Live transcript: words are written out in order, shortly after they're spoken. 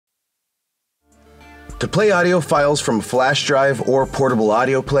To play audio files from a flash drive or portable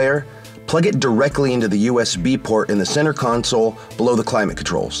audio player, plug it directly into the USB port in the center console below the climate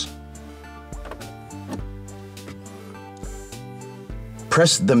controls.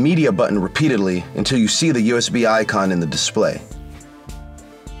 Press the media button repeatedly until you see the USB icon in the display.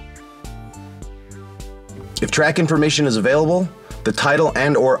 If track information is available, the title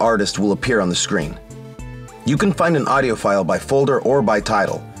and/or artist will appear on the screen. You can find an audio file by folder or by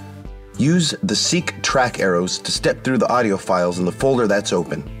title. Use the Seek track arrows to step through the audio files in the folder that's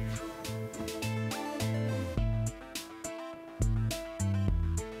open.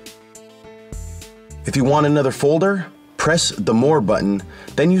 If you want another folder, press the More button,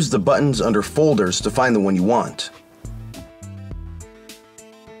 then use the buttons under Folders to find the one you want.